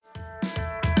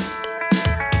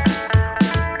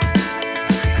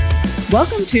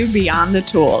Welcome to Beyond the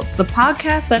Tools, the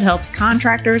podcast that helps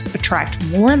contractors attract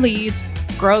more leads,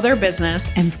 grow their business,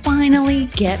 and finally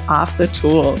get off the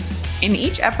tools. In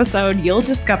each episode, you'll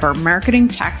discover marketing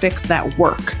tactics that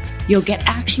work. You'll get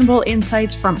actionable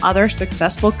insights from other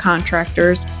successful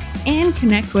contractors and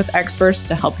connect with experts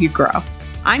to help you grow.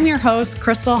 I'm your host,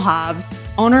 Crystal Hobbs,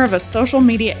 owner of a social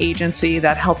media agency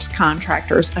that helps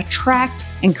contractors attract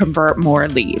and convert more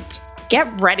leads. Get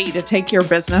ready to take your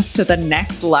business to the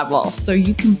next level so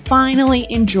you can finally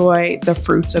enjoy the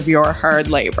fruits of your hard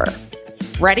labor.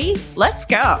 Ready? Let's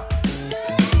go.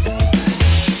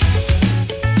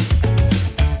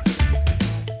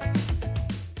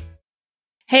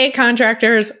 Hey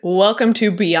contractors, welcome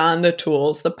to Beyond the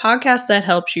Tools, the podcast that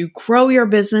helps you grow your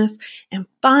business and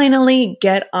finally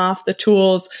get off the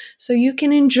tools so you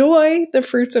can enjoy the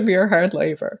fruits of your hard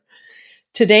labor.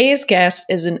 Today's guest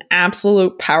is an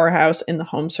absolute powerhouse in the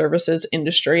home services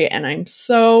industry, and I'm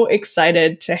so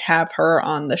excited to have her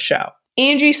on the show.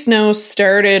 Angie Snow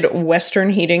started Western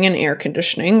Heating and Air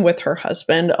Conditioning with her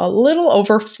husband a little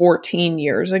over 14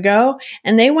 years ago,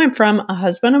 and they went from a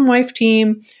husband and wife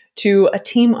team to a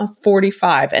team of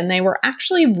 45, and they were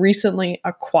actually recently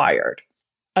acquired.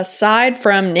 Aside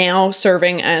from now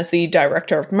serving as the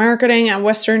director of marketing at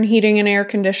Western Heating and Air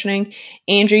Conditioning,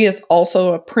 Angie is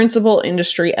also a principal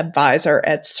industry advisor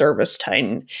at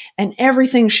ServiceTitan, and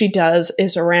everything she does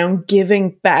is around giving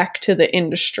back to the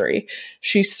industry.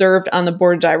 She served on the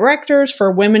board of directors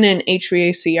for Women in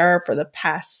HVACR for the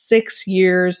past 6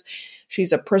 years.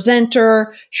 She's a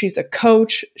presenter, she's a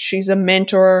coach, she's a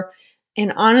mentor.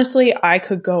 And honestly, I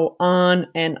could go on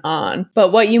and on.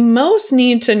 But what you most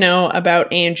need to know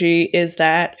about Angie is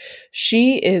that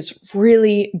she is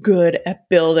really good at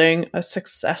building a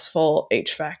successful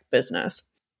HVAC business.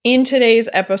 In today's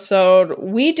episode,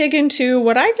 we dig into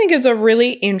what I think is a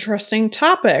really interesting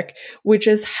topic, which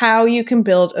is how you can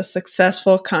build a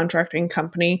successful contracting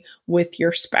company with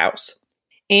your spouse.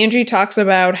 Angie talks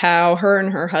about how her and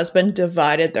her husband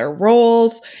divided their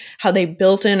roles, how they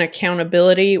built in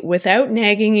accountability without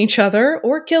nagging each other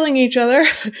or killing each other,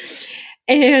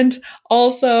 and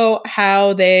also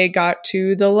how they got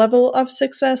to the level of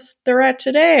success they're at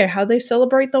today, how they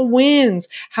celebrate the wins,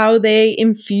 how they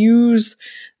infuse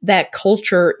that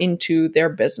culture into their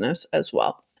business as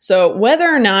well. So whether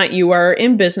or not you are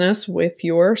in business with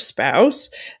your spouse,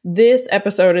 this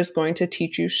episode is going to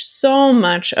teach you so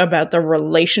much about the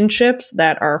relationships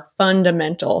that are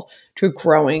fundamental to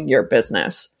growing your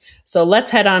business. So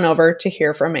let's head on over to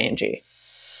hear from Angie.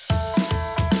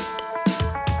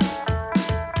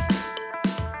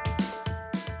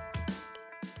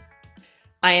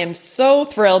 I am so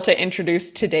thrilled to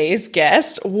introduce today's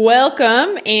guest.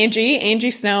 Welcome, Angie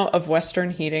Snow of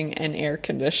Western Heating and Air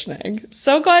Conditioning.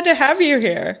 So glad to have you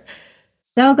here.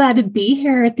 So glad to be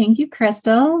here. Thank you,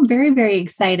 Crystal. Very, very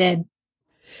excited.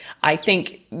 I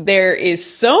think there is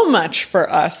so much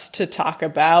for us to talk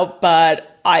about,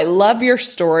 but I love your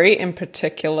story in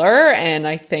particular, and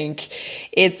I think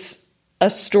it's a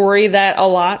story that a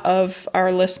lot of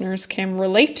our listeners can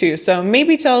relate to. So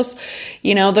maybe tell us,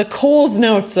 the Coles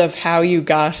notes of how you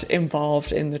got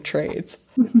involved in the trades.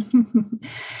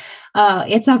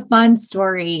 It's a fun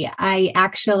story. I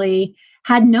actually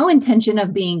had no intention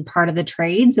of being part of the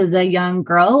trades as a young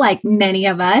girl, like many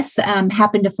of us,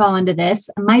 happened to fall into this.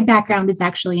 My background is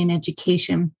actually in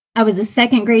education. I was a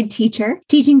second grade teacher,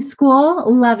 teaching school,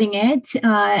 loving it.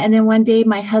 And then one day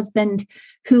my husband,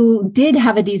 who did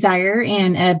have a desire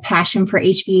and a passion for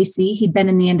HVAC, he'd been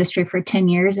in the industry for 10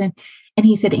 years. And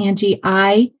he said, Angie,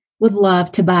 I would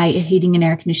love to buy a heating and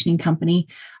air conditioning company.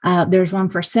 There's one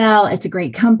for sale. It's a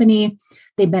great company.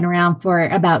 They've been around for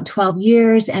about 12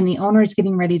 years and the owner is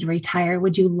getting ready to retire.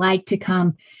 Would you like to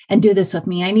come and do this with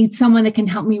me? I need someone that can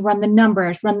help me run the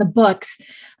numbers, run the books,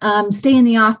 stay in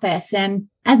the office. And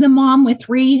as a mom with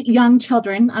 3 young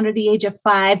children under the age of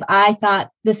 5, I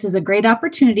thought this is a great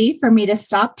opportunity for me to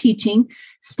stop teaching,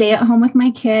 stay at home with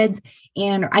my kids,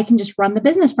 and I can just run the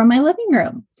business from my living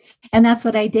room. And that's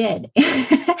what I did.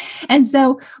 And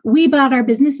so we bought our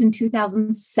business in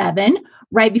 2007,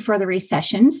 right before the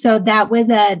recession. So that was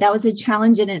a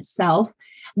challenge in itself.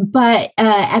 But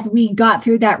as we got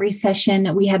through that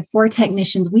recession, we had 4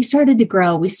 technicians. We started to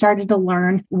grow. We started to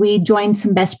learn. We joined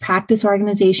some best practice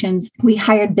organizations. We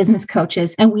hired business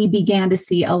coaches, and we began to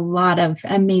see a lot of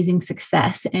amazing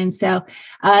success. And so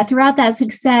throughout that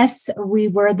success, we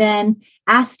were then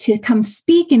asked to come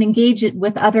speak and engage it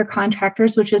with other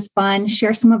contractors, which was fun,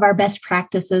 share some of our best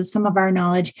practices, some of our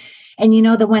knowledge. And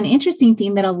the one interesting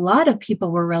thing that a lot of people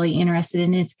were really interested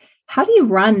in is, how do you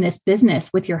run this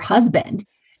business with your husband?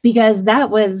 Because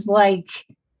that was like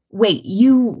wait,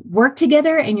 you work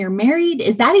together and you're married?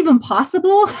 Is that even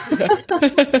possible?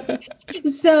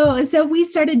 So we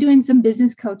started doing some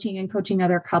business coaching and coaching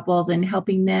other couples and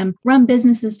helping them run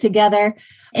businesses together.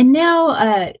 And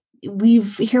now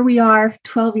here we are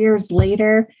 12 years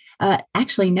later.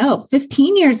 Actually, no,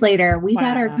 15 years later. We've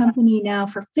had our company now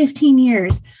for 15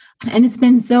 years. And it's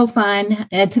been so fun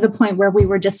to the point where we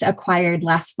were just acquired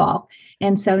last fall.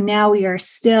 And so now we are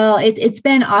still, it's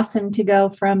been awesome to go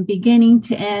from beginning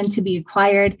to end to be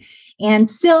acquired and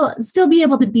still be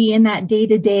able to be in that day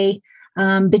to day,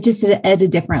 but just at a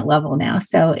different level now.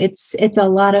 So it's a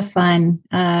lot of fun.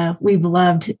 We've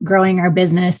loved growing our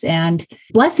business and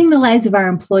blessing the lives of our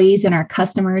employees and our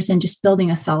customers and just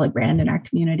building a solid brand in our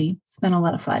community. It's been a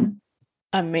lot of fun.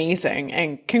 Amazing.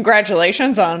 And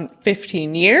congratulations on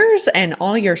 15 years and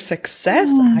all your success.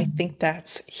 I think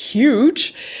that's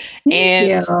huge. Thank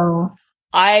you.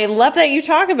 I love that you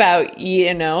talk about,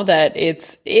 that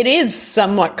it is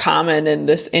somewhat common in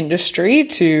this industry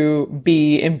to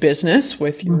be in business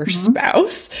with your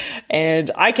spouse.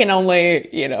 And I can only,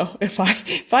 if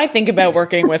I think about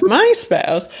working with my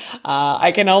spouse,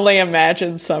 I can only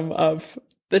imagine some of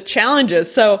the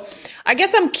challenges. So I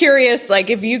guess I'm curious,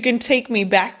 if you can take me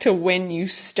back to when you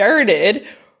started,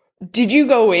 did you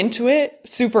go into it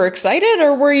super excited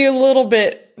or were you a little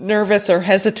bit nervous or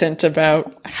hesitant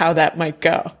about how that might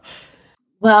go?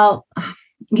 Well,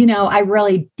 I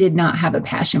really did not have a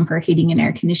passion for heating and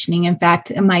air conditioning. In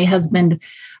fact, my husband,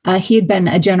 he had been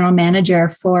a general manager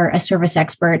for a Service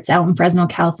Experts out in Fresno,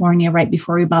 California, right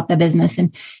before we bought the business.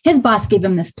 And his boss gave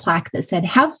him this plaque that said,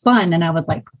 "Have fun." And I was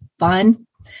like, "Fun?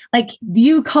 Do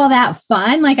you call that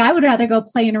fun? I would rather go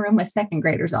play in a room with second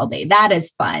graders all day. That is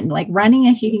fun. Running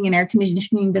a heating and air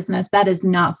conditioning business, that is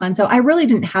not fun." So I really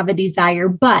didn't have a desire,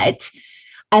 but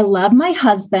I love my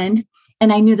husband.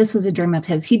 And I knew this was a dream of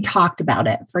his. He talked about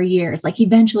it for years.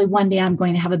 Eventually one day I'm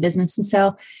going to have a business. And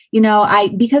so,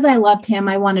 because I loved him,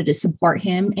 I wanted to support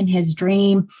him in his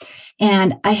dream.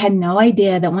 And I had no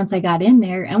idea that once I got in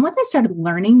there and once I started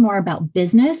learning more about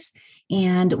business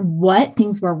and what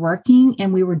things were working,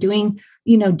 and we were doing,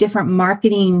 different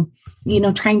marketing,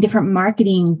 trying different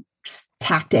marketing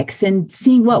tactics and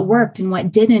seeing what worked and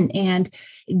what didn't, and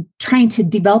trying to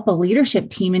develop a leadership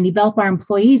team and develop our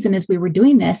employees. And as we were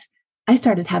doing this, I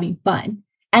started having fun.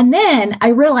 And then I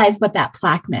realized what that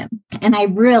plaque meant. And I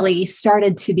really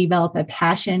started to develop a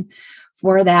passion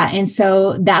for that. And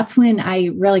so that's when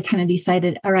I really kind of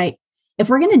decided, all right, if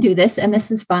we're going to do this and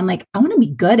this is fun, I want to be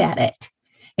good at it.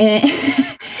 And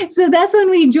so that's when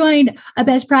we joined a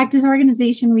best practice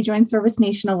organization. We joined Service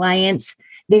Nation Alliance.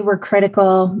 They were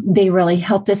critical. They really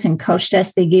helped us and coached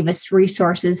us. They gave us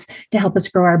resources to help us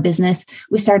grow our business.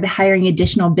 We started hiring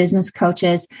additional business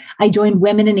coaches. I joined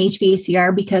Women in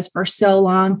HVACR because for so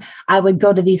long, I would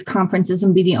go to these conferences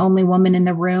and be the only woman in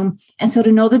the room. And so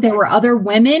to know that there were other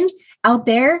women out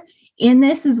there in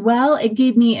this as well, it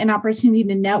gave me an opportunity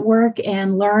to network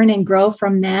and learn and grow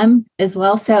from them as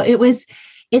well. So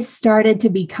it started to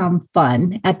become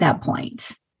fun at that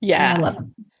point. Yeah. And I love it.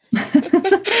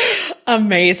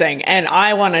 Amazing. And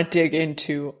I want to dig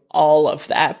into all of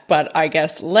that, but I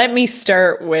guess let me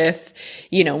start with,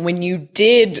 when you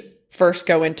did first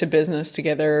go into business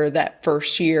together that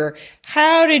first year,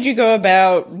 how did you go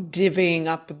about divvying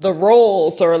up the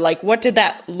roles, or what did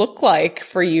that look like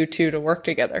for you two to work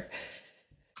together?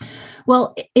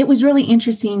 Well, it was really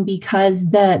interesting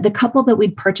because the couple that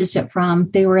we'd purchased it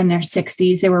from, they were in their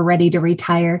 60s. They were ready to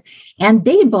retire. And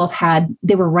they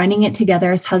were running it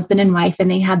together as husband and wife,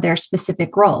 and they had their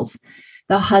specific roles.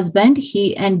 The husband,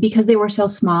 and because they were so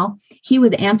small, he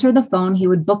would answer the phone. He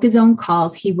would book his own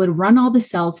calls. He would run all the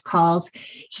sales calls.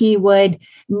 He would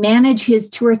manage his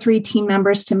 2 or 3 team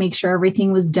members to make sure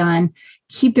everything was done,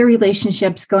 keep the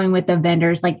relationships going with the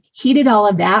vendors. He did all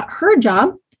of that. Her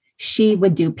job, she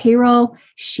would do payroll.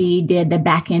 She did the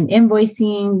back-end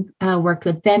invoicing, worked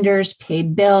with vendors,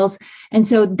 paid bills. And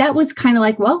so that was kind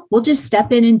of we'll just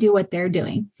step in and do what they're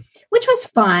doing, which was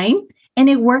fine. And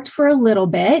it worked for a little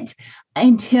bit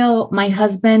until my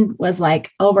husband was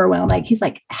overwhelmed. He's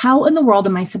like, how in the world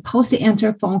am I supposed to answer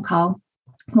a phone call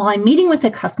while I'm meeting with a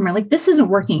customer? This isn't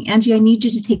working. Angie, I need you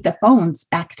to take the phones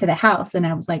back to the house. And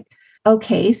I was like,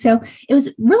 okay. So it was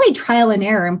really trial and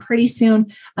error. And pretty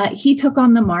soon he took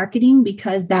on the marketing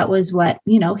because that was what,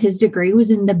 his degree was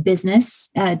in the business,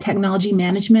 technology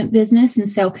management business. And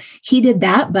so he did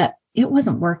that, but it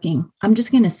wasn't working. I'm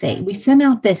just going to say, we sent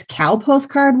out this cow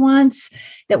postcard once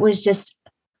that was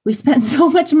we spent so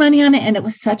much money on it and it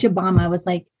was such a bomb. I was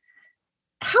like,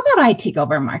 how about I take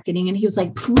over marketing? And he was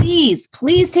like, please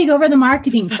take over the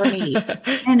marketing for me.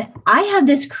 And I have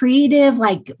this creative,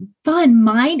 like fun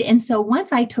mind. And so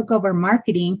once I took over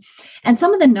marketing and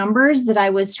some of the numbers that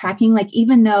I was tracking, like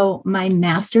even though my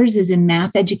master's is in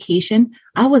math education,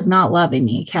 I was not loving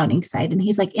the accounting side. And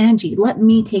he's like, Angie, let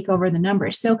me take over the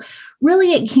numbers. So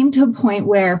really it came to a point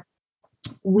where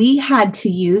we had to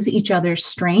use each other's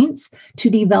strengths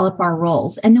to develop our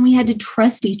roles. And then we had to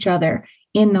trust each other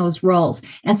in those roles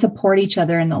and support each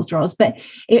other in those roles. But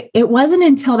it wasn't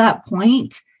until that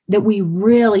point that we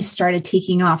really started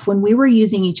taking off, when we were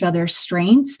using each other's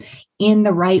strengths in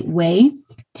the right way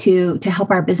to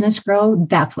help our business grow.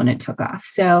 That's when it took off.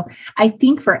 So I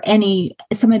think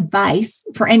some advice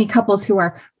for any couples who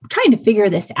are trying to figure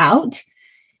this out,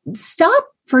 stop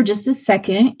for just a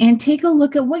second and take a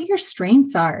look at what your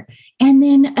strengths are, and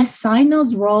then assign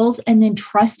those roles and then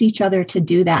trust each other to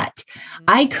do that.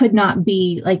 I could not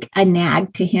be like a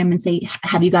nag to him and say,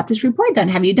 have you got this report done?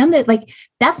 Have you done that? Like,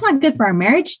 that's not good for our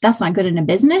marriage. That's not good in a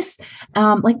business.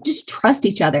 Just trust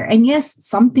each other. And yes,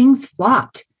 some things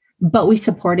flopped, but we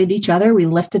supported each other. We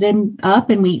lifted him up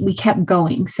and we kept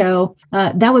going. So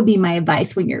that would be my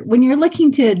advice when you're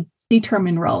looking to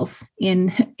determine roles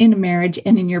in a marriage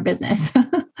and in your business.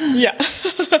 Yeah.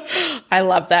 I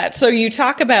love that. So you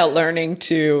talk about learning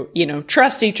to,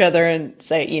 trust each other and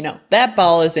say, that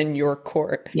ball is in your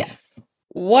court. Yes.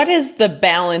 What is the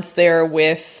balance there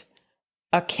with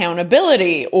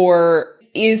accountability, or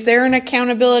is there an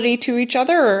accountability to each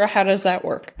other, or how does that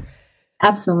work?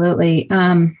 Absolutely.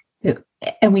 And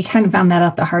we kind of found that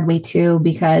out the hard way too,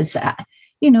 because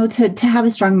to have a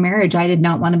strong marriage, I did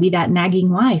not want to be that nagging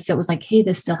wife that was like, hey,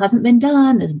 this still hasn't been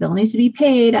done. This bill needs to be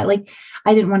paid.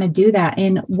 I didn't want to do that.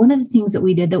 And one of the things that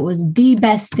we did that was the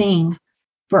best thing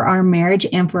for our marriage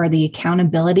and for the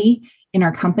accountability in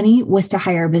our company was to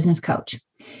hire a business coach.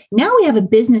 Now we have a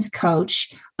business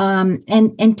coach,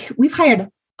 and we've hired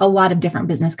a lot of different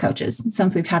business coaches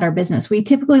since we've had our business. We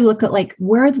typically look at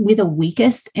where are we the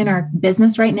weakest in our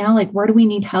business right now? Where do we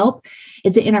need help?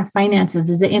 Is it in our finances?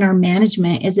 Is it in our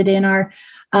management? Is it in our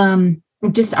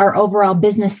just our overall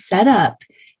business setup?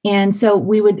 And so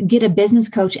we would get a business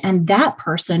coach, and that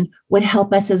person would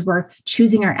help us as we're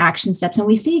choosing our action steps, and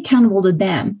we stay accountable to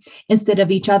them instead of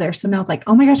each other. So now it's like,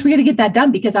 oh my gosh, we got to get that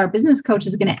done because our business coach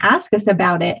is going to ask us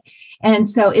about it. And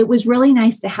so it was really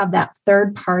nice to have that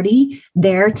third party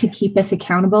there to keep us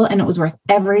accountable. And it was worth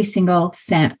every single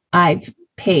cent I've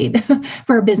paid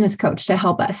for a business coach to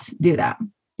help us do that.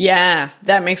 Yeah,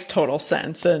 that makes total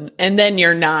sense. And then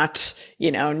you're not,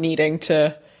 needing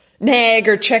to nag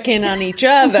or check in on each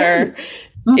other.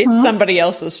 It's somebody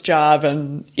else's job.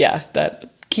 And yeah,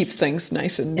 that keeps things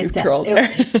nice and neutral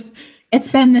there. It's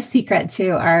been the secret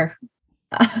to our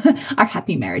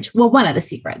happy marriage. Well, one of the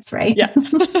secrets, right? Yeah.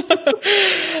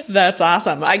 That's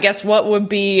awesome. I guess what would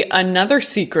be another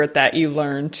secret that you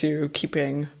learned to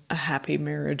keeping a happy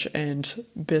marriage and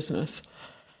business?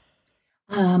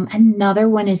 Another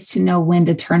one is to know when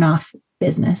to turn off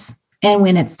business and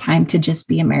when it's time to just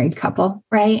be a married couple,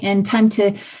 right? And time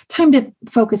to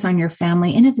focus on your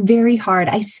family. And it's very hard.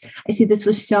 I see this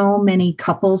with so many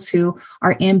couples who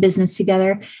are in business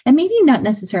together, and maybe not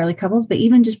necessarily couples, but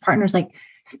even just partners like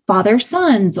father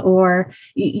sons, or,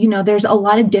 there's a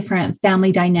lot of different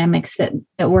family dynamics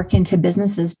that work into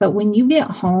businesses. But when you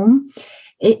get home,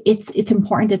 it's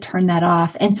important to turn that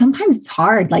off. And sometimes it's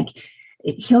hard.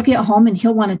 He'll get home and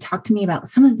he'll want to talk to me about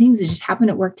some of the things that just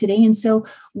happened at work today. And so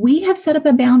we have set up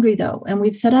a boundary though. And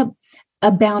we've set up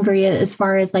a boundary as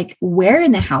far as where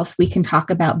in the house we can talk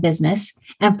about business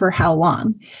and for how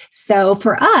long. So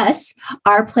for us,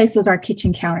 our place was our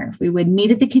kitchen counter. We would meet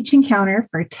at the kitchen counter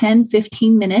for 10,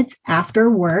 15 minutes after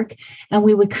work, and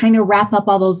we would kind of wrap up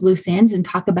all those loose ends and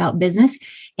talk about business.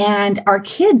 And our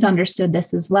kids understood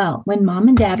this as well. When mom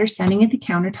and dad are standing at the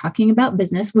counter talking about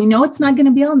business, we know it's not going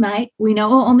to be all night. We know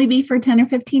it will only be for 10 or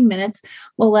 15 minutes.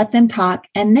 We'll let them talk,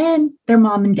 and then they're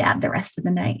mom and dad the rest of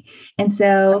the night. And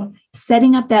so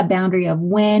setting up that boundary of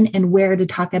when and where to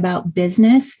talk about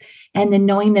business, and then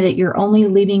knowing that you're only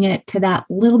leaving it to that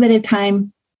little bit of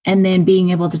time, and then being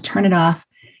able to turn it off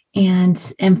and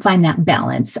find that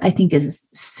balance, I think is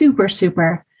super,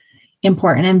 super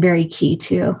important and very key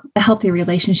to a healthy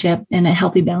relationship and a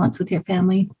healthy balance with your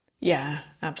family. Yeah,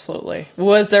 absolutely.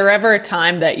 Was there ever a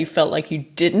time that you felt like you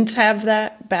didn't have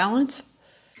that balance?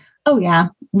 Oh yeah,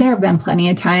 there have been plenty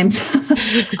of times.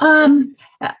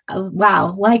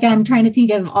 Wow. I'm trying to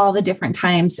think of all the different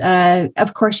times.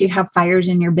 Of course, you have fires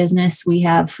in your business. We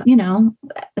have,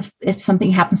 if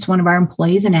something happens to one of our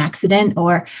employees, an accident,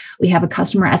 or we have a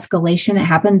customer escalation that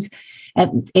happens, at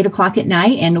 8 o'clock at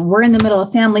night and we're in the middle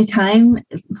of family time,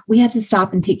 we have to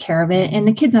stop and take care of it. And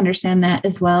the kids understand that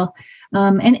as well.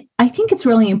 And I think it's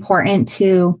really important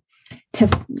to,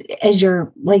 as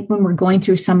you're like, when we're going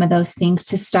through some of those things,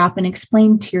 to stop and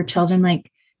explain to your children,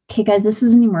 like, okay, guys, this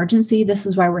is an emergency. This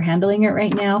is why we're handling it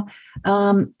right now.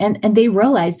 And they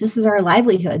realize this is our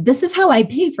livelihood. This is how I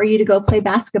pay for you to go play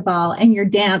basketball and your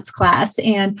dance class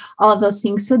and all of those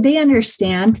things. So they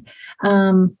understand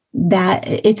that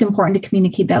it's important to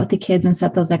communicate that with the kids and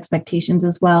set those expectations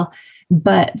as well.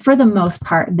 But for the most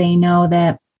part, they know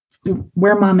that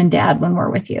we're mom and dad when we're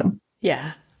with you.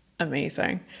 Yeah.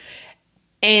 Amazing.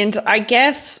 And I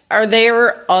guess, are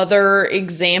there other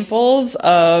examples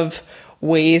of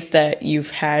ways that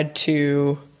you've had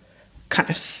to kind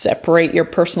of separate your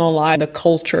personal life, the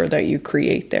culture that you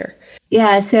create there?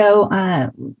 Yeah. So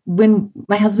when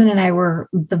my husband and I were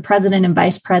the president and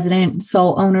vice president,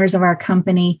 sole owners of our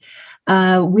company,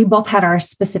 we both had our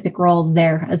specific roles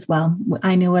there as well.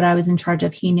 I knew what I was in charge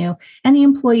of, he knew, and the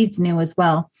employees knew as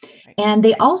well. And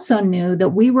they also knew that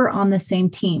we were on the same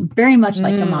team, very much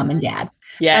like a mom and dad.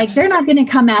 Yes. Like they're not going to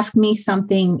come ask me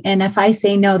something, and if I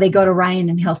say no, they go to Ryan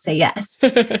and he'll say yes.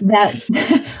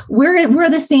 That we're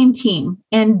the same team,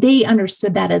 and they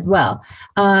understood that as well.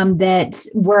 That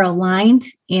we're aligned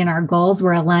in our goals,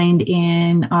 we're aligned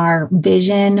in our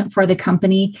vision for the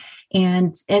company,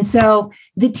 and so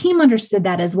the team understood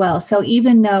that as well. So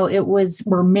even though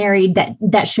we're married,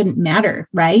 that shouldn't matter,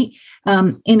 right?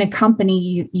 In a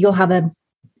company, you'll have a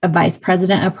vice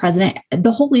president, a president,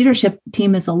 the whole leadership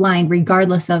team is aligned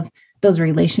regardless of those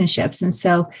relationships. And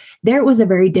so there was a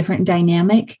very different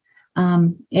dynamic.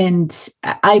 And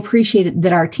I appreciated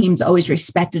that our teams always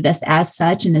respected us as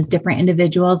such and as different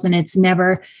individuals. And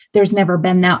there's never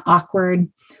been that awkward,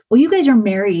 well, you guys are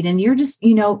married and you're just,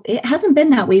 it hasn't been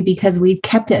that way because we've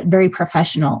kept it very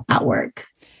professional at work.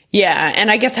 Yeah. And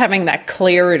I guess having that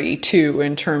clarity too,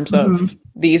 in terms of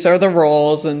these are the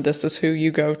roles and this is who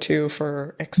you go to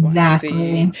for X, Y,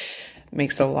 Z,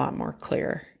 makes it a lot more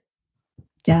clear.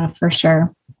 Yeah, for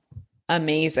sure.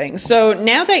 Amazing. So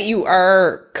now that you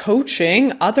are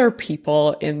coaching other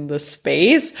people in the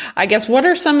space, I guess, what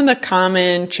are some of the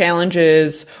common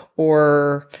challenges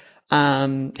or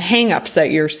hang-ups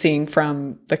that you're seeing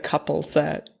from the couples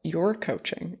that you're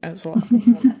coaching as well?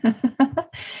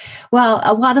 Well,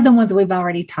 a lot of the ones that we've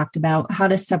already talked about, how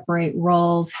to separate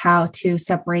roles, how to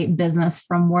separate business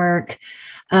from work,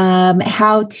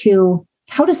 how to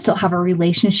still have a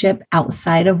relationship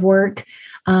outside of work.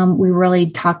 We really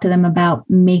talked to them about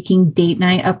making date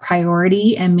night a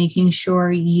priority and making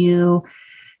sure you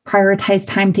prioritize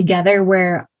time together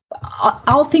where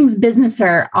all things business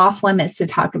are off limits to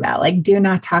talk about, like do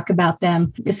not talk about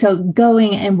them. So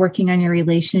going and working on your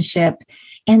relationship.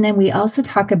 And then we also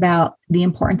talk about the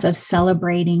importance of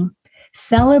celebrating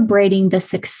the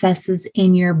successes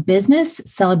in your business,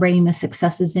 celebrating the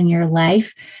successes in your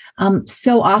life.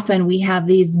 So often we have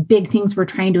these big things we're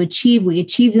trying to achieve. We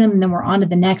achieve them and then we're on to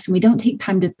the next, and we don't take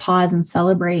time to pause and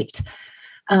celebrate.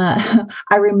 I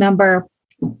remember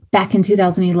back in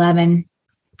 2011,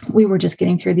 we were just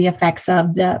getting through the effects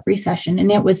of the recession,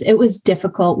 and it was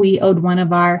difficult. We owed one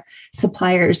of our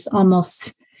suppliers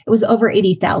it was over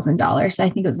 $80,000. I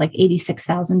think it was like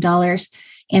 $86,000.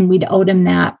 And we'd owed him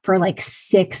that for like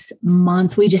 6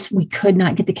 months. We could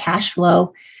not get the cash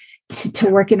flow to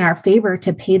work in our favor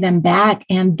to pay them back.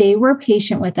 And they were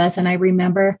patient with us. And I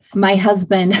remember my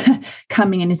husband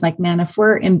coming and he's like, man, if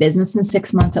we're in business in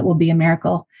 6 months, it will be a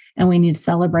miracle and we need to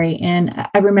celebrate. And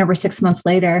I remember 6 months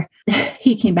later,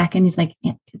 he came back and he's like,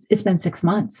 it's been 6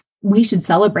 months. We should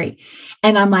celebrate.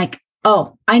 And I'm like,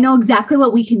 oh, I know exactly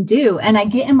what we can do. And I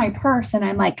get in my purse and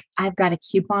I'm like, I've got a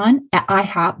coupon at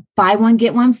IHOP, buy one,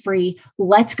 get one free.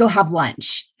 Let's go have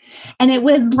lunch. And it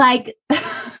was like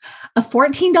a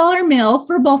 $14 meal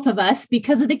for both of us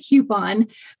because of the coupon,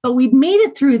 but we'd made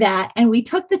it through that and we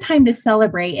took the time to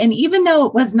celebrate. And even though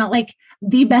it was not like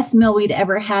the best meal we'd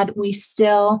ever had, we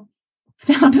still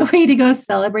found a way to go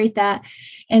celebrate that.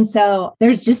 And so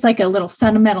there's just like a little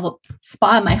sentimental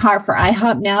spot in my heart for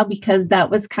IHOP now, because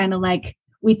that was kind of like,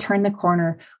 we turned the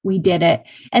corner, we did it.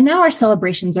 And now our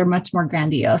celebrations are much more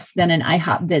grandiose than an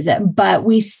IHOP visit, but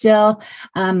we still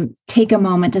take a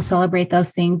moment to celebrate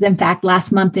those things. In fact,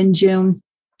 last month in June,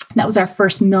 That was our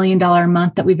first $1 million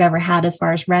month that we've ever had as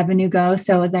far as revenue goes.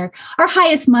 So it was our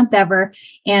highest month ever,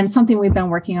 and something we've been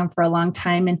working on for a long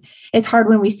time. And it's hard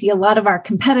when we see a lot of our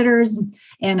competitors,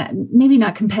 and maybe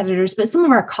not competitors, but some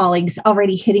of our colleagues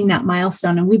already hitting that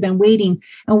milestone. And we've been waiting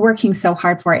and working so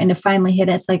hard for it. And to finally hit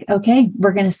it, it's like, okay,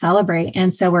 we're going to celebrate.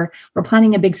 And so we're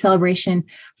planning a big celebration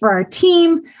for our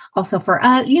team, also for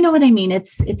us. You know what I mean?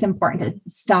 It's important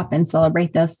to stop and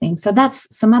celebrate those things. So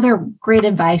that's some other great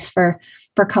advice for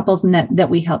couples and that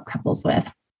we help couples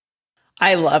with.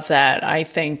 I love that. I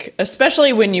think,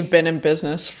 especially when you've been in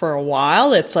business for a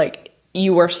while, it's like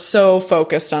you are so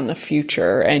focused on the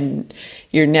future and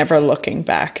you're never looking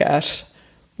back at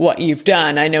what you've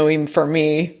done. I know even for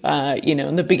me,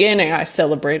 in the beginning, I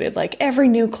celebrated like every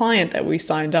new client that we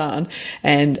signed on,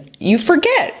 and you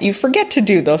forget to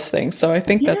do those things. So I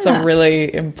think that's a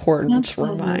really important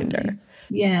reminder.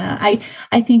 Yeah,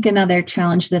 I think another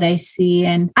challenge that I see,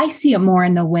 and I see it more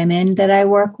in the women that I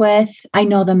work with. I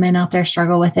know the men out there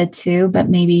struggle with it too, but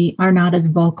maybe are not as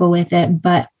vocal with it.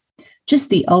 But just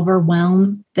the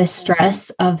overwhelm, the stress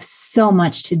of so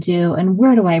much to do, and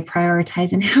where do I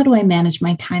prioritize, and how do I manage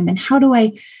my time, and how do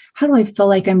I feel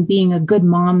like I'm being a good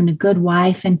mom and a good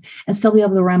wife, and still be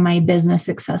able to run my business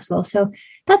successful. So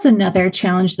that's another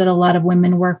challenge that a lot of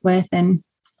women work with, and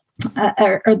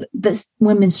or this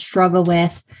women struggle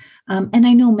with. And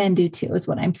I know men do too, is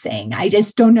what I'm saying. I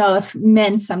just don't know if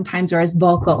men sometimes are as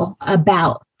vocal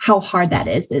about how hard that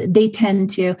is. They tend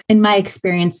to, in my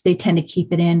experience, they tend to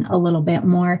keep it in a little bit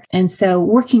more. And so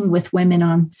working with women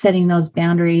on setting those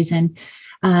boundaries and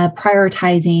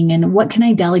prioritizing, and what can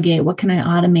I delegate? What can I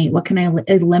automate? What can I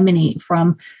eliminate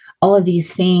from all of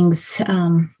these things?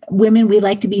 Women, we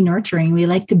like to be nurturing. We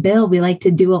like to build. We like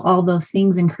to do all those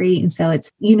things and create. And so it's,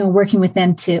 working with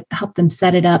them to help them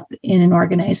set it up in an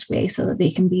organized way so that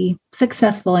they can be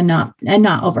successful and not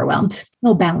overwhelmed,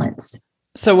 well balanced.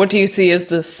 So what do you see as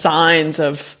the signs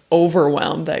of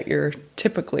overwhelm that you're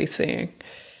typically seeing?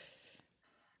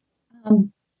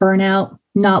 Burnout,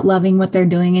 not loving what they're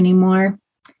doing anymore.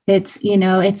 It's,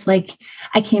 it's like,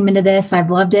 I came into this,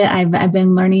 I've loved it. I've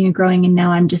been learning and growing. And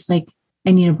now I'm just like,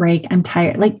 I need a break. I'm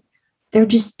tired. Like, they're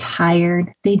just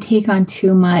tired. They take on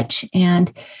too much,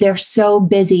 and they're so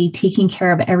busy taking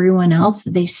care of everyone else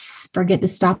that they forget to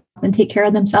stop and take care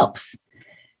of themselves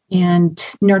and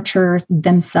nurture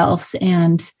themselves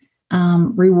and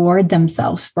reward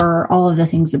themselves for all of the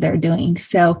things that they're doing.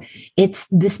 So it's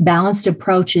this balanced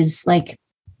approach is like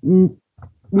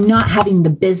not having the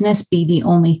business be the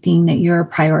only thing that you're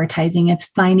prioritizing. It's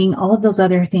finding all of those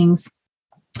other things,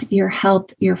 your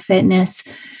health, your fitness,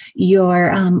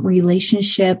 your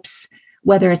relationships,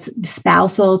 whether it's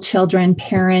spousal, children,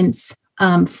 parents,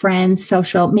 friends,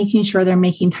 social, making sure they're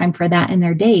making time for that in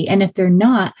their day. And if they're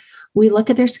not, we look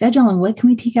at their schedule and what can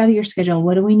we take out of your schedule?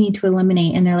 What do we need to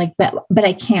eliminate? And they're like, but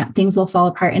I can't, things will fall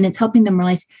apart. And it's helping them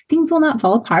realize things will not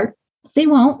fall apart. They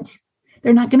won't.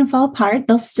 They're not going to fall apart.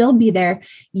 They'll still be there.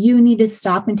 You need to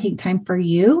stop and take time for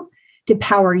you to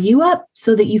power you up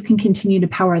so that you can continue to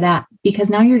power that, because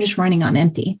now you're just running on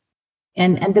empty.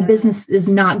 And the business is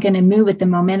not going to move at the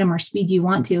momentum or speed you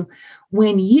want to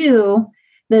when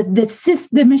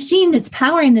the machine that's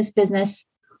powering this business,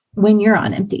 when you're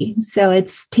on empty. So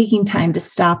it's taking time to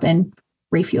stop and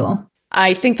refuel.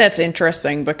 I think that's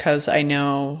interesting because I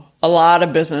know a lot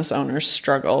of business owners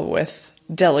struggle with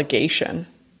delegation.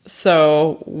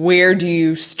 So where do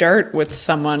you start with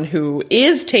someone who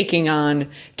is taking on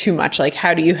too much? Like,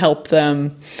 how do you help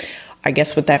them, I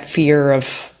guess, with that fear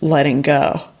of letting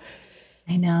go?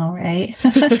 I know, right?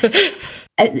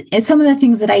 And some of the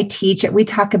things that I teach, we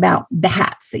talk about the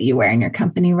hats that you wear in your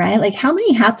company, right? Like, how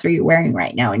many hats are you wearing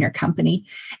right now in your company?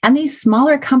 And these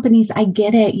smaller companies, I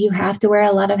get it. You have to wear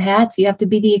a lot of hats. You have to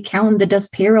be the accountant that does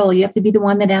payroll. You have to be the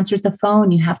one that answers the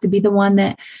phone. You have to be the one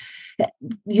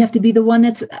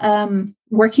that's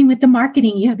working with the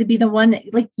marketing. You have to be the one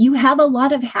that, like, you have a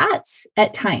lot of hats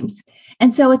at times.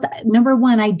 And so it's number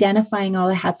one, identifying all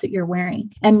the hats that you're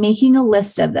wearing and making a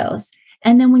list of those.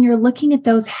 And then when you're looking at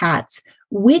those hats,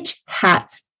 which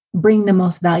hats bring the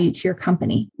most value to your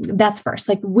company? That's first.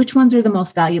 Like, which ones are the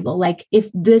most valuable? Like, if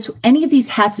any of these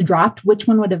hats dropped, which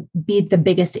one would be the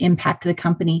biggest impact to the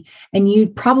company? And you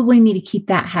probably need to keep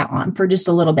that hat on for just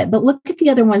a little bit, but look at the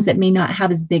other ones that may not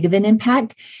have as big of an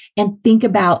impact and think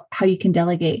about how you can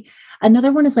delegate.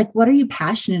 Another one is like, what are you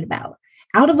passionate about?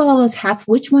 Out of all those hats,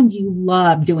 which one do you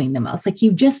love doing the most? Like,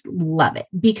 you just love it,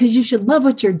 because you should love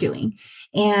what you're doing.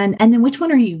 And then which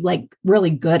one are you like really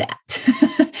good at?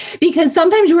 Because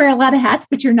sometimes you wear a lot of hats,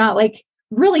 but you're not like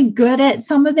really good at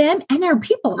some of them, and there are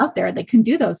people out there that can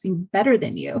do those things better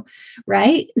than you,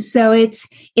 right? So it's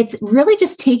really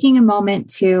just taking a moment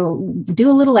to do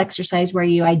a little exercise where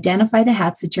you identify the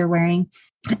hats that you're wearing.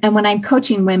 And when I'm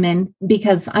coaching women,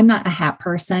 because I'm not a hat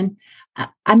person,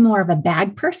 I'm more of a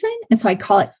bag person. And so I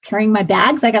call it carrying my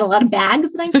bags. I got a lot of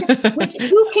bags that I'm carrying.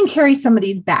 Who can carry some of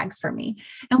these bags for me?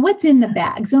 And what's in the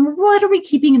bags? And what are we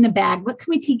keeping in the bag? What can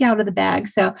we take out of the bag?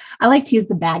 So I like to use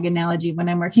the bag analogy when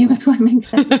I'm working with women.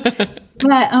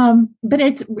 But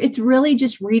it's really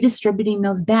just redistributing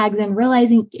those bags and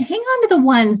realizing, hang on to the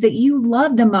ones that you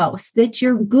love the most, that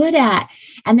you're good at,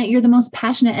 and that you're the most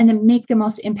passionate, and that make the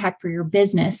most impact for your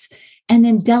business. And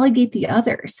then delegate the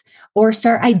others, or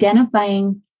start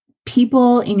identifying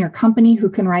people in your company who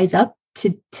can rise up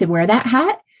to wear that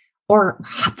hat, or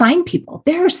find people.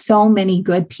 There are so many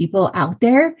good people out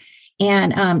there,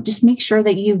 and just make sure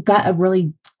that you've got a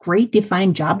really great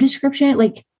defined job description.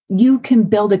 Like, you can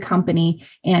build a company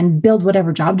and build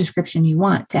whatever job description you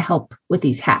want to help with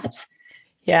these hats.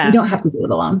 Yeah. You don't have to do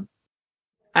it alone.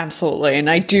 Absolutely. And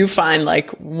I do find,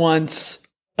 like, once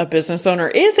a business owner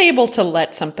is able to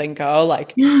let something go,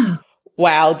 like,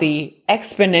 wow, the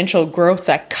exponential growth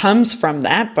that comes from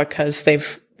that, because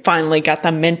they've finally got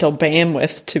the mental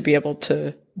bandwidth to be able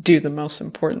to do the most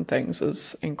important things,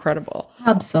 is incredible.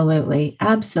 Absolutely.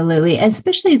 Absolutely.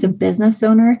 Especially as a business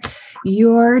owner,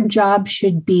 your job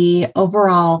should be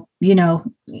overall,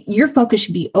 your focus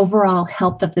should be overall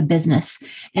health of the business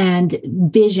and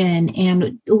vision,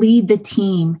 and lead the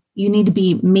team. You need to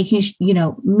be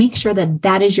make sure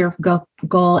that is your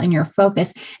goal and your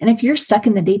focus. And if you're stuck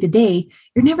in the day-to-day,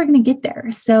 you're never going to get there.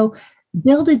 So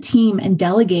build a team and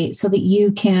delegate so that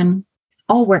you can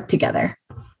all work together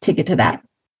to get to that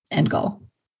end goal.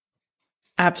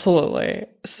 Absolutely.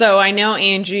 So I know,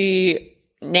 Angie,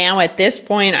 now at this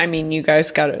point, I mean, you guys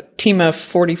got a team of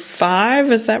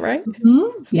 45, is that right?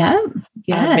 Mm-hmm. Yeah.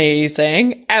 Yes.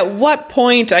 Amazing. At what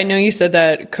point, I know you said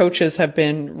that coaches have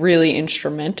been really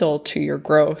instrumental to your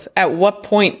growth. At what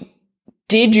point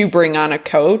did you bring on a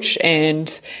coach?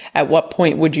 And at what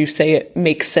point would you say it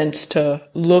makes sense to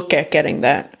look at getting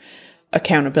that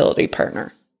accountability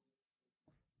partner?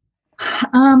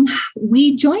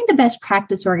 We joined a best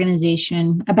practice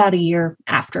organization about a year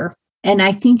after. And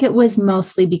I think it was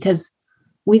mostly because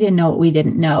we didn't know what we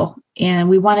didn't know. And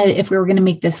we wanted, if we were going to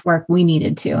make this work, we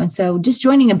needed to. And so just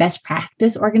joining a best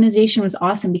practice organization was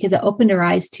awesome, because it opened our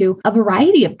eyes to a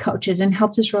variety of coaches and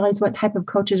helped us realize what type of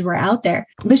coaches were out there.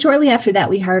 But shortly after that,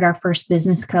 we hired our first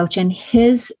business coach, and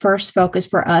his first focus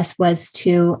for us was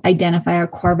to identify our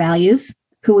core values,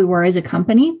 who we were as a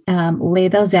company, lay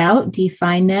those out,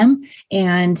 define them.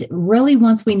 And really,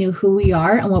 once we knew who we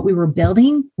are and what we were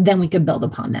building, then we could build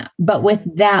upon that. But with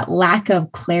that lack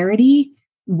of clarity,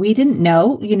 we didn't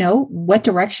know, what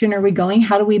direction are we going?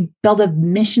 How do we build a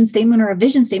mission statement or a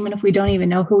vision statement if we don't even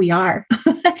know who we are?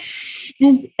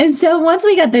 And so once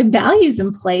we got the values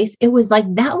in place, it was like,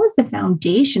 that was the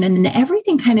foundation. And then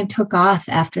everything kind of took off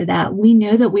after that. We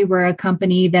knew that we were a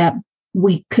company that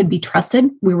we could be trusted.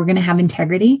 We were going to have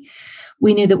integrity.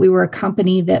 We knew that we were a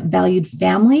company that valued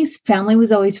families. Family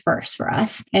was always first for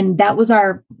us. And that was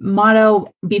our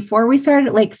motto before we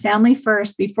started, like, family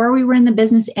first, before we were in the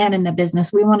business and in the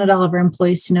business. We wanted all of our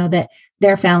employees to know that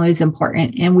their family was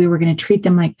important, and we were going to treat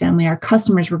them like family. Our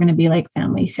customers were going to be like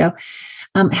family. So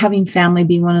having family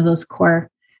be one of those core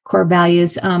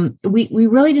values, we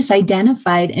really just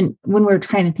identified. And when we were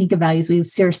trying to think of values, we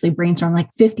seriously brainstormed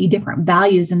like 50 different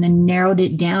values and then narrowed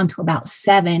it down to about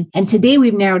 7. And today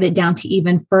we've narrowed it down to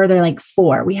even further, like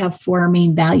 4. We have 4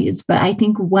 main values. But I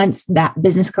think once that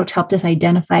business coach helped us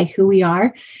identify who we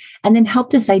are, and then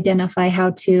helped us identify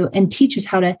how to, and teach us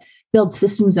how to build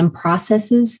systems and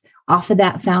processes off of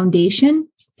that foundation,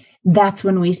 that's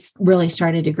when we really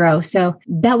started to grow. So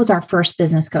that was our first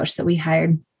business coach that we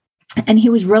hired. And he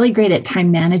was really great at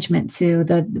time management too.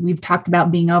 We've talked about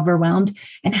being overwhelmed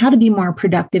and how to be more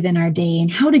productive in our day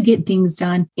and how to get things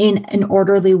done in an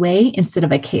orderly way instead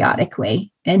of a chaotic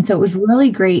way. And so it was really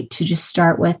great to just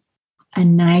start with a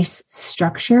nice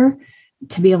structure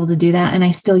to be able to do that. And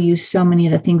I still use so many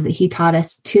of the things that he taught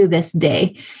us to this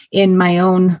day in my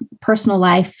own personal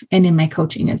life and in my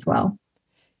coaching as well.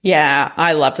 Yeah,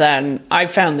 I love that. And I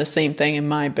found the same thing in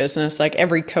my business. Like,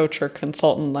 every coach or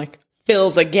consultant, like,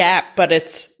 fills a gap, but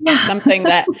it's something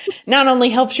that not only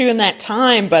helps you in that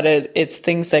time, but it's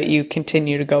things that you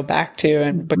continue to go back to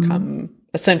and become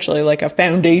essentially like a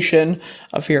foundation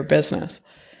of your business.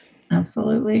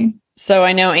 Absolutely. So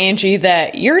I know, Angie,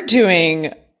 that you're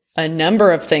doing a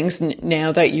number of things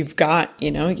now that you've got,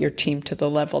 your team to the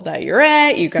level that you're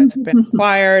at. You guys have been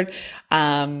acquired.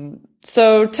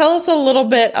 So tell us a little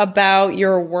bit about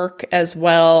your work as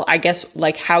well. I guess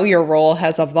like how your role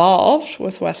has evolved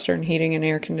with Western Heating and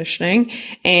Air Conditioning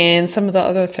and some of the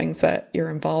other things that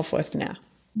you're involved with now.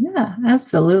 Yeah,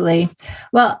 absolutely.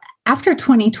 Well, after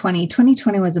 2020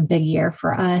 was a big year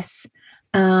for us.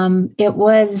 It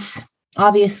was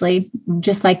obviously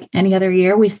just like any other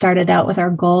year. We started out with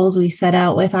our goals. We set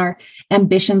out with our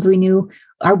ambitions. We knew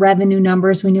our revenue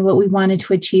numbers. We knew what we wanted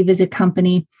to achieve as a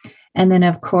company. And then,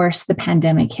 of course, the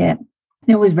pandemic hit.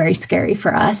 It was very scary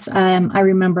for us. I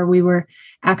remember we were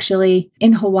actually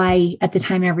in Hawaii at the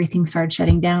time everything started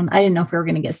shutting down. I didn't know if we were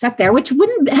going to get stuck there, which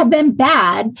wouldn't have been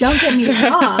bad. Don't get me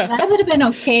wrong. I would have been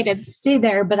okay to stay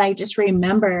there. But I just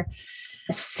remember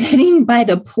sitting by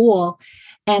the pool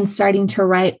and starting to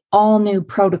write all new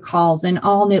protocols and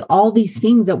all these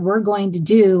things that we're going to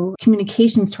do,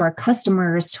 communications to our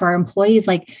customers, to our employees.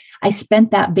 Like I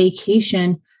spent that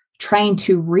vacation trying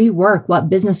to rework what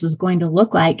business was going to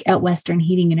look like at Western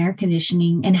Heating and Air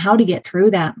Conditioning and how to get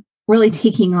through that, really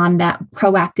taking on that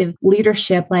proactive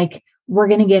leadership. Like, we're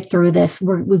going to get through this.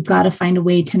 We've got to find a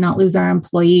way to not lose our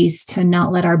employees, to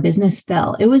not let our business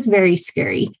fail. It was very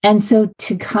scary. And so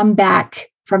to come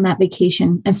back from that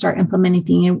vacation and start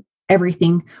implementing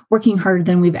everything, working harder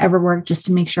than we've ever worked just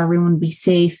to make sure everyone would be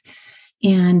safe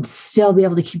and still be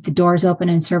able to keep the doors open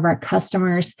and serve our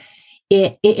customers,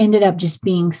 it ended up just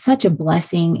being such a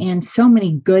blessing, and so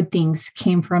many good things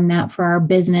came from that for our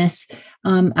business.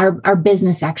 Our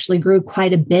business actually grew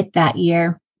quite a bit that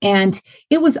year, and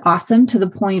it was awesome to the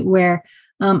point where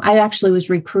I actually was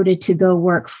recruited to go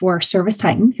work for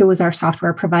ServiceTitan, who was our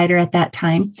software provider at that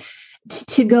time,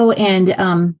 to go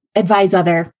and advise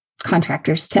other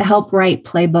contractors, to help write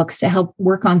playbooks, to help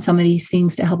work on some of these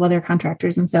things, to help other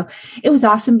contractors. And so it was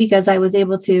awesome because I was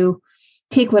able to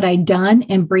take what I'd done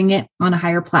and bring it on a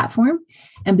higher platform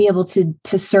and be able to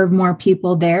serve more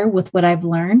people there with what I've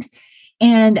learned.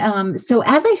 And so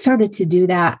as I started to do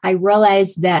that, I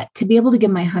realized that to be able to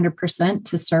give my 100%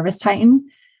 to ServiceTitan,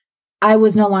 I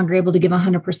was no longer able to give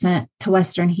 100% to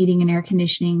Western Heating and Air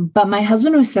Conditioning. But my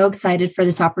husband was so excited for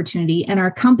this opportunity, and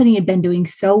our company had been doing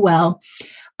so well.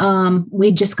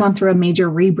 We'd just gone through a major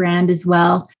rebrand as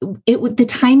well. The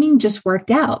timing just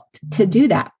worked out to do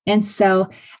that. And so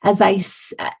as I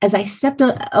stepped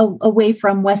away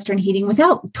from Western Heating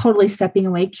without totally stepping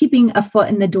away, keeping a foot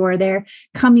in the door there,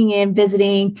 coming in,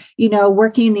 visiting,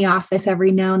 working in the office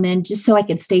every now and then, just so I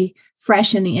could stay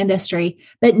fresh in the industry,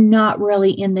 but not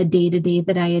really in the day-to-day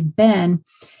that I had been,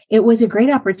 it was a great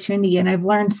opportunity. And I've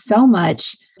learned so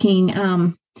much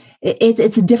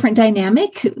it's a different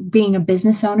dynamic being a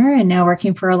business owner and now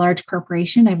working for a large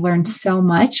corporation. I've learned so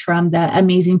much from the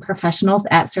amazing professionals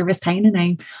at ServiceTitan,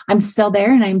 and I'm still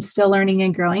there and I'm still learning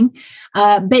and growing.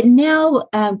 But now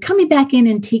coming back in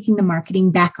and taking the marketing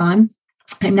back on,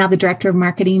 I'm now the director of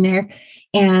marketing there,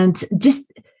 and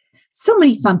just so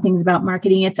many fun things about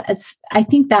marketing. I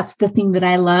think that's the thing that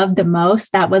I love the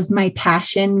most. That was my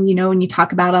passion. When you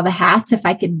talk about all the hats, if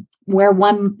I could wear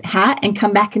one hat and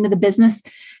come back into the business,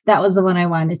 that was the one I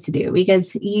wanted to do,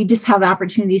 because you just have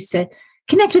opportunities to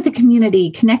connect with the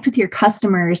community, connect with your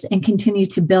customers, and continue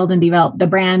to build and develop the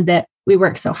brand that we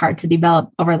worked so hard to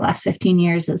develop over the last 15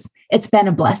 years. It's been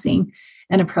a blessing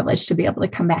and a privilege to be able to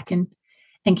come back and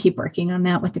keep working on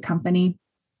that with the company.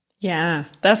 Yeah,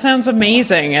 that sounds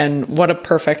amazing. And what a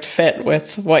perfect fit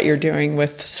with what you're doing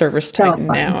with ServiceTitan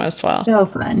now as well. So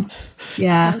fun.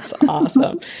 Yeah. That's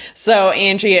awesome. So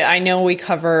Angie, I know we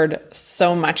covered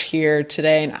so much here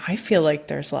today, and I feel like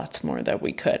there's lots more that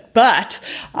we could, but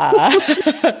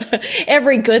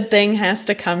every good thing has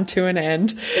to come to an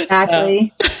end.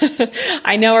 Exactly. So,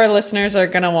 I know our listeners are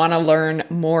going to want to learn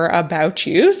more about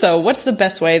you. So what's the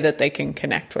best way that they can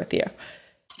connect with you?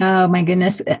 Oh my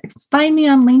goodness. Find me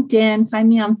on LinkedIn, find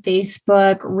me on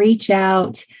Facebook, reach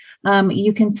out.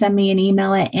 You can send me an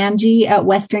email at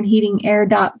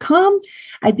Angie@westernheatingair.com.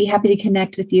 I'd be happy to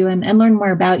connect with you and learn more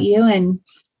about you and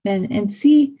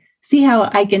see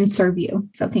how I can serve you.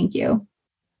 So thank you.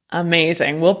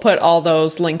 Amazing. We'll put all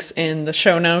those links in the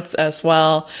show notes as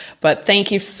well. But thank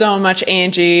you so much,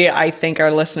 Angie. I think our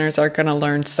listeners are going to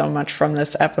learn so much from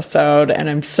this episode, and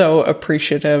I'm so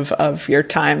appreciative of your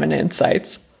time and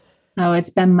insights. Oh, it's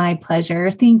been my pleasure.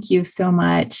 Thank you so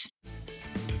much.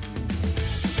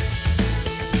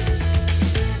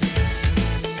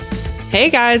 Hey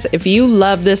guys, if you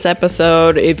love this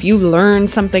episode, if you learned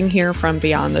something here from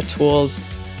Beyond the Tools,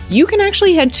 you can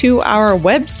actually head to our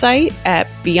website at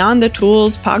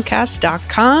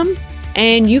beyondthetoolspodcast.com,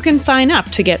 and you can sign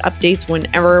up to get updates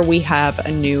whenever we have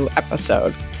a new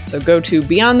episode. So go to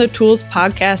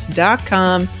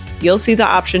beyondthetoolspodcast.com, You'll see the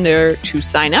option there to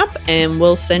sign up, and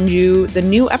we'll send you the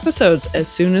new episodes as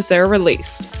soon as they're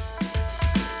released.